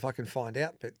 Yeah, I'll see if I can find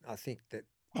out, but I think that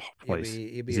he'll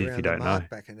be around the mark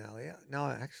Bacchanalia. No,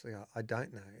 actually, I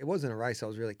don't know. It wasn't a race I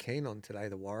was really keen on today,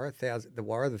 the Warra. The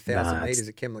 1,000 metres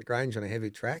at Kemmler Grange on a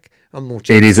heavy track. I'm more.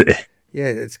 It is. Yeah,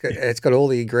 it's got all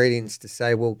the ingredients to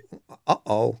say, well,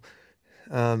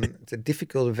 it's a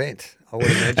difficult event, I would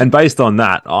imagine. And based on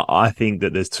that, I think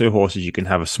that there's two horses you can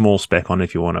have a small spec on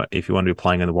if you want to be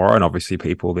playing in the Warrior, and obviously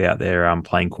people out there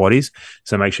playing quaddies.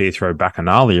 So make sure you throw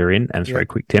Bacchanalia in and throw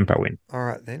Quick Tempo in. All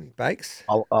right then, Bakes.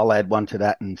 I'll add one to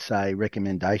that and say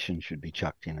Recommendation should be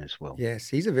chucked in as well. Yes,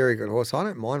 he's a very good horse. I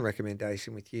don't mind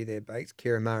Recommendation with you there, Bakes.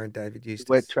 Kieran Murray and David Eustace.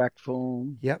 Wet track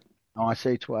form. Yep.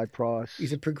 IC2A price.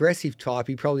 He's a progressive type.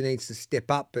 He probably needs to step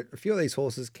up, but a few of these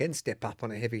horses can step up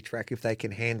on a heavy track if they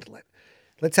can handle it.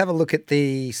 Let's have a look at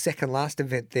the second last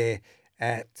event there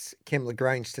at Kemmler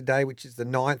Grange today, which is the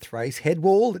 9th race.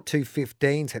 Headwall at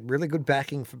 2.15's had really good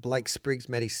backing for Blake Spriggs,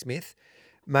 Matty Smith.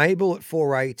 Mabel at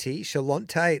 4.80,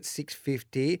 Chalonte at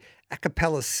 6.50,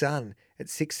 Acapella Sun at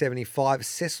 6.75,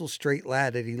 Cecil Street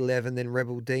Lad at 11, then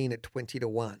Rebel Dean at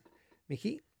 20-1.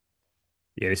 Mickey?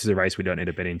 Yeah, this is a race we don't need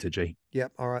to bet into, G.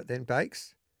 Yep. All right then,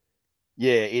 Bakes.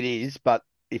 Yeah, it is. But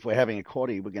if we're having a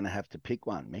quaddie, we're going to have to pick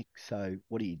one, Mick. So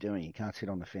what are you doing? You can't sit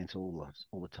on the fence all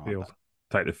the time. Field.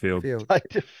 Take the field. Take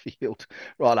the field.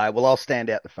 Righto. Well, I'll stand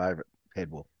out the favourite,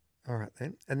 Headwall. All right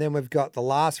then. And then we've got the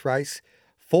last race,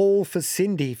 Fall for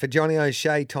Cindy for Johnny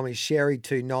O'Shea, Tommy Sherry,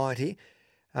 290.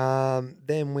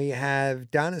 Then we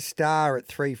have Dana Star at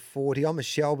 340, Oma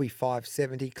Shelby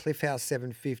 570, Cliffhouse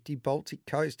 750, Baltic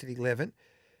Coast at 11,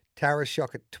 Tara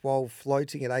Shock at 12,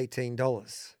 floating at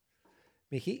 $18.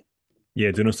 Mickey?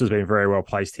 Yeah, Dunusta's been very well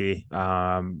placed here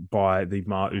by the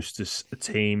Mar Eustace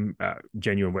team,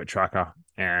 genuine wet tracker,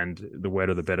 and the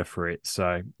wetter the better for it.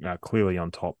 So clearly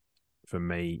on top for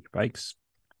me, Bakes.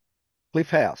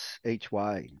 Cliffhouse each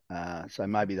way. So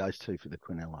maybe those two for the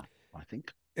Quinella, I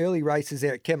think. Early races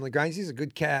there at Kemmler Grange. This is a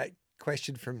good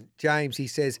question from James. He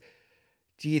says,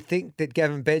 do you think that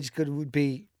Gavin Bedggood would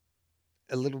be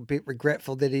a little bit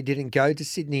regretful that he didn't go to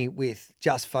Sydney with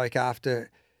Just Folk after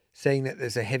seeing that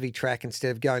there's a heavy track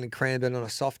instead of going to Cranbourne on a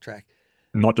soft track?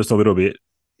 Not just a little bit.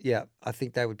 Yeah, I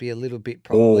think they would be a little bit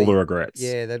probably. All the regrets.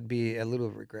 Yeah, that'd be a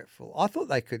little regretful. I thought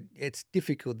they could. It's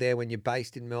difficult there when you're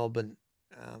based in Melbourne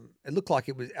It looked like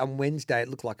it was on Wednesday. It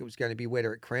looked like it was going to be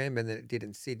wetter at Cranbourne than it did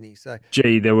in Sydney. So,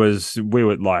 Gee, we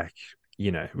were like,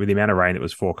 with the amount of rain that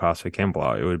was forecast for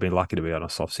Kembla, it would have been lucky to be on a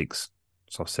soft 6,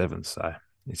 soft 7. So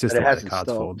it's just But it the way the hasn't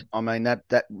cards fall. stopped. I mean, that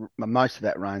most of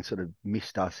that rain sort of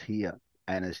missed us here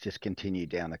and has just continued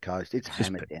down the coast. It's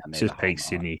hammered down there. It's just the whole peak night.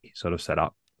 Sydney sort of set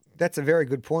up. that's a very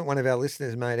good point. One of our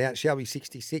listeners made out. Shelby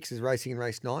 66 is racing in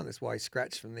race 9. That's why he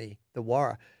scratched from the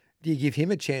Warra. Do you give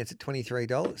him a chance at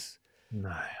 $23?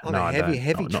 No, On no, a I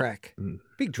heavy don't. track.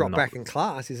 Big drop back in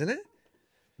class, isn't it?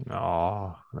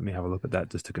 Oh, let me have a look at that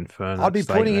just to confirm. I'd be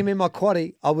putting him in my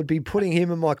quaddy. I would be putting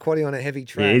him in my quaddy on a heavy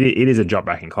track. Yeah, it is a drop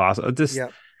back in class. Just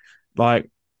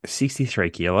like 63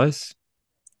 kilos.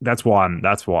 That's why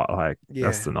that's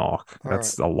the knock.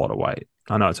 That's a lot of weight.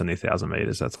 I know it's only 1,000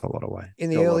 meters. That's a lot of weight. In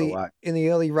the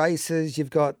early races, you've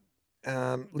got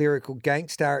Lyrical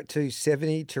Gangstar at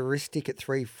 270, Touristic at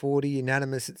 340,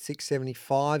 Unanimous at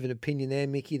 675. An opinion there,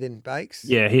 Mickey, then Bakes.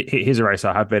 Yeah, here's a race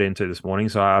I have bet into this morning.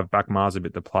 So I have back Mars a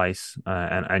bit the place,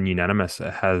 and Unanimous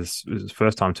has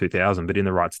first time 2,000, but in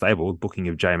the right stable. Booking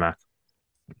of J-Mac.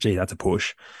 Gee, that's a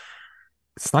push.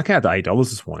 Snuck out to $8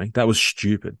 this morning. That was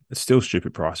stupid. It's still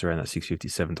stupid price around that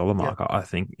 $657 mark. Yep. I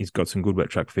think he's got some good wet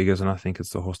track figures, and I think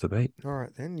it's the horse to beat. All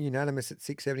right, then. Unanimous at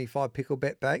 675. Pickle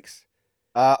bet, Bakes.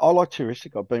 I like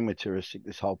Touristic. I've been with Touristic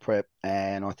this whole prep,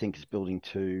 and I think it's building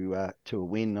to a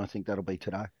win. I think that'll be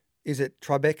today. Is it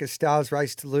Tribeca Stars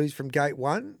race to lose from gate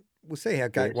 1? We'll see how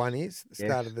gate 1 is at the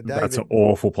start of the day. That's an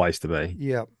awful place to be.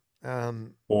 Yeah.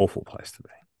 Awful place to be.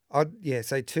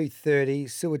 So 230,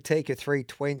 Suatika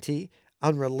 320,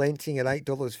 Unrelenting at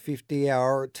 $8.50,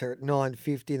 Hour to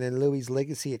 $9.50, and then Louis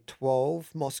Legacy at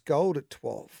 12, Moss Gold at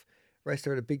 12. Rest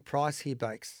are at a big price here,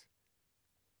 Bakes.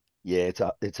 Yeah,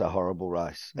 it's a horrible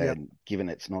race, and given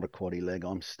it's not a quaddy leg,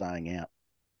 I'm staying out.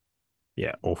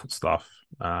 Yeah, awful stuff.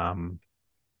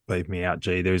 Leave me out.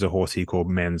 Gee, there's a horse here called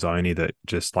Manzoni that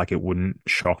just it wouldn't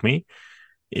shock me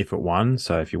if it won.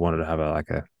 So if you wanted to have a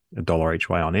dollar each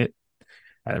way on it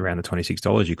at around the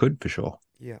 $26, you could for sure.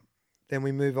 Yeah. Then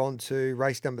we move on to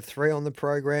race number 3 on the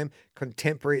program.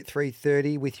 Contemporary at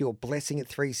 330, With Your Blessing at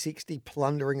 360,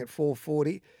 Plundering at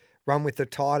 440, Run with the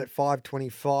Tide at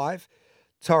 525.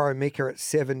 Toro Mika at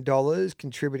 $7.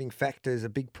 Contributing factors, a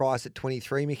big price at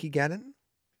 23. Mickey Gannon?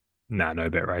 No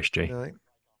bet race, G. No.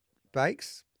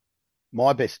 Bakes?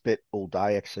 My best bet all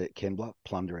day, actually, at Kembla,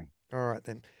 Plundering. All right,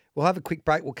 then. We'll have a quick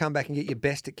break. We'll come back and get your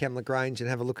best at Kembla Grange and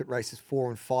have a look at races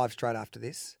 4 and 5 straight after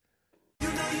this.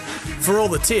 For all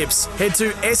the tips, head to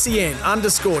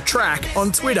SEN_track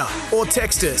on Twitter or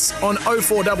text us on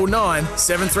 0499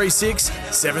 736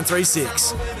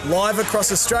 736. Live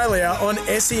across Australia on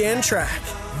SEN Track.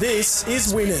 This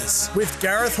is Winners with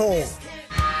Gareth Hall.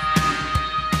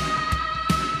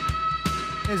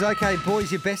 It's okay,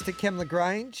 boys, your best at Kembla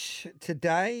Grange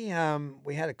today.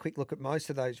 We had a quick look at most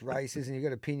of those races, and you've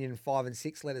got opinion 5 and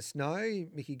 6. Let us know.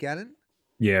 Mickey Gannon?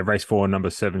 Yeah, race 4, number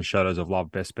 7, Shadows of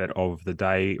Love, best bet of the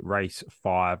day. Race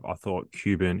 5, I thought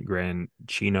Cuban Grand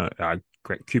Chico,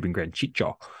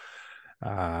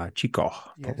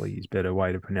 probably is a better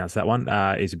way to pronounce that one,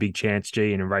 is a big chance,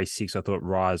 G. And in race 6, I thought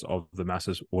Rise of the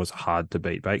Masses was hard to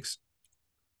beat, Bakes.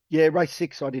 Yeah, race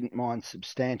 6, I didn't mind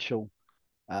substantial.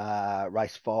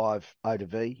 Race 5, O to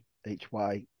V each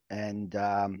way. And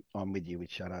I'm with you with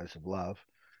Shadows of Love.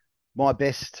 My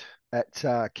best at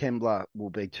Kembla will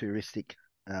be Touristic.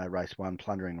 Race 1,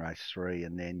 Plundering race 3,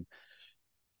 and then,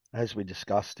 as we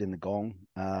discussed in the Gong,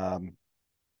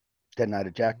 Detonator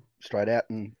Jack straight out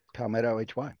and Palmetto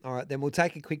each way. All right, then we'll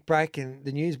take a quick break, and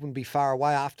the news wouldn't be far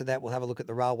away. After that, we'll have a look at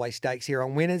the Railway Stakes here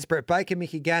on Winners. Brett Baker,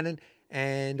 Mickey Gannon,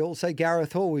 and also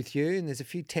Gareth Hall with you. And there's a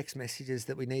few text messages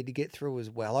that we need to get through as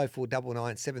well.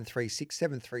 0499 736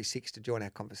 736 to join our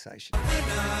conversation.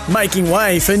 Making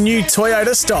way for new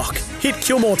Toyota stock. Hit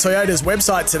Kilmore Toyota's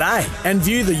website today and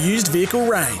view the used vehicle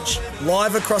range.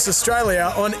 Live across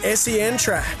Australia on SEN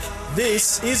Track.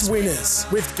 This is Winners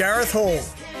with Gareth Hall.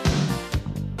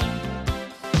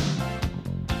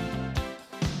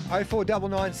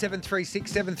 0499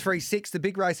 736 736. The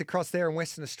big race across there in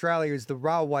Western Australia is the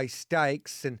Railway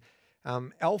Stakes, and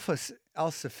Alpha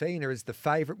Alsafina is the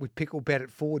favourite with Pickle Bet at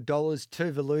 $4.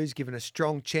 Tuvalu's given a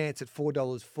strong chance at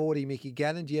 $4.40. Mickey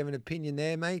Gannon, do you have an opinion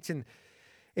there, mate? And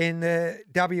in the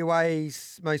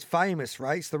WA's most famous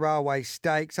race, the Railway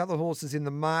Stakes, other horses in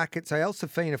the market. So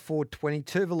Alsafina $4.20,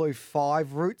 Tuvalu $5,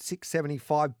 Route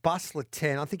 $6.75, Bustler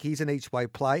 $10. I think he's an each way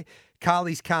play.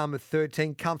 Carly's Calm at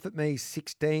 $13, Comfort Me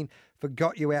 $16,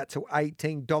 Forgot You out to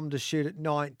 $18, Dom to Shoot at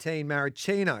 $19,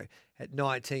 Maricino at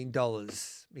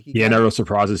 $19. Mickey Yeah, Gannon? no real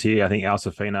surprises here. I think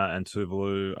Alsafina and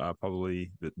Tuvalu are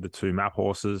probably the two map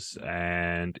horses.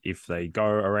 And if they go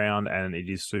around and it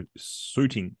is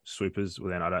suiting sweepers, well,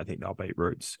 then I don't think they'll beat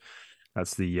Roots.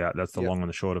 That's the long and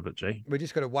the short of it, G. We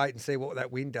just got to wait and see what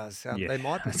that wind does. They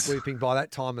might be swooping by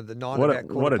that time of the night. What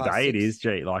a day it 6:15. is,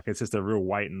 G. Like, it's just a real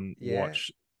wait and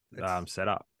watch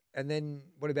setup. And then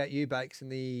what about you, Bakes, in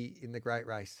the great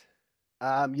race?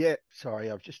 Yeah,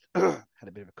 sorry, I've just had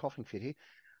a bit of a coughing fit here.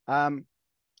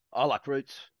 I like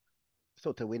Roots.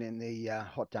 Thought the win in the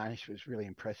Hot Danish was really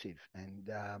impressive, and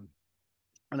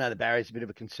I know the barrier's a bit of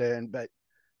a concern, but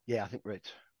yeah, I think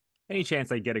Roots. Any chance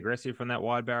they get aggressive from that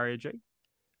wide barrier, G?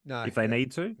 No, if they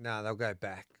need to. No, they'll go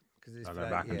back They'll go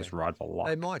back and just ride for luck.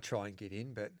 They might try and get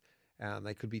in, but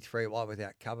they could be 3 wide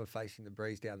without cover, facing the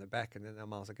breeze down the back, and then they'll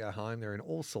might as well go home. They're in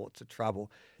all sorts of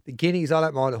trouble. The Guineas, I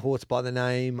don't mind a horse by the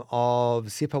name of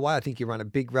Zipaway. I think you run a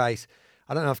big race.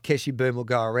 I don't know if Keshi Boom will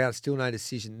go around. Still no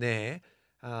decision there.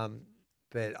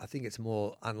 But I think it's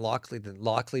more unlikely than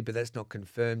likely, but that's not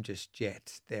confirmed just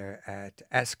yet. They're at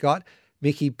Ascot.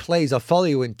 Mickey, please, I follow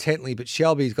you intently, but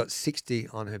Shelby's got 60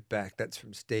 on her back. That's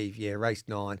from Steve. Yeah, race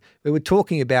 9. We were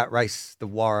talking about race the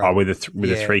Warrior. Oh, with a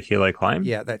 3 kilo claim?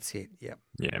 Yeah, that's it. Yeah.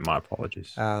 Yeah, my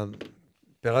apologies.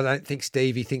 But I don't think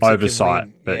Stevie thinks oversight.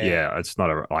 He can win. But yeah, it's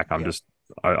not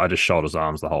I just shoulders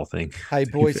arms the whole thing. Hey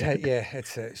boys,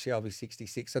 it's Shelby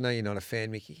 66. I know you're not a fan,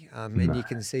 Mickey, and you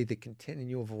can see the content in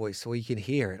your voice, or you can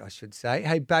hear it, I should say.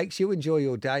 Hey Bakes, you enjoy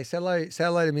your day. Say hello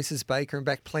to Mrs. Baker and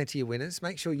back plenty of winners.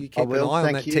 Make sure you keep an eye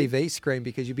on that TV screen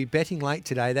because you'll be betting late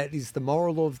today. That is the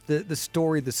moral of the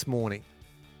story this morning.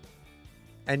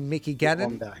 And Mickey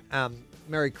Gannon,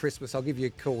 Merry Christmas. I'll give you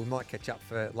a call. We might catch up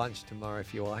for lunch tomorrow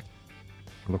if you like.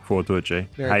 Look forward to it, G.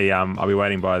 Hey, I'll be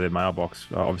waiting by the mailbox.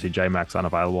 Obviously, J-Mac's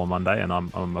unavailable on Monday, and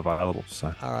I'm available.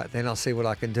 So, all right, then I'll see what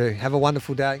I can do. Have a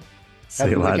wonderful day. See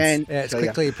you, lads. It's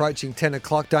quickly approaching 10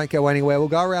 o'clock. Don't go anywhere. We'll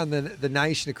go around the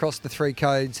nation across the 3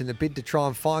 codes in the bid to try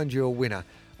and find you a winner.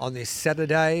 On this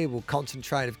Saturday, we'll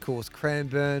concentrate, of course,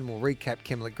 Cranbourne. We'll recap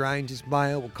Kemmler Grange's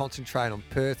mail. We'll concentrate on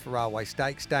Perth for Railway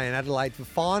Stakes Day and Adelaide for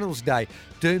Finals Day.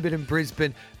 Doomben and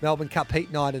Brisbane, Melbourne Cup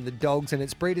Heat Night and the Dogs, and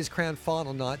it's Breeders' Crown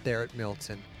Final Night there at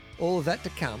Milton. All of that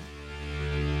to come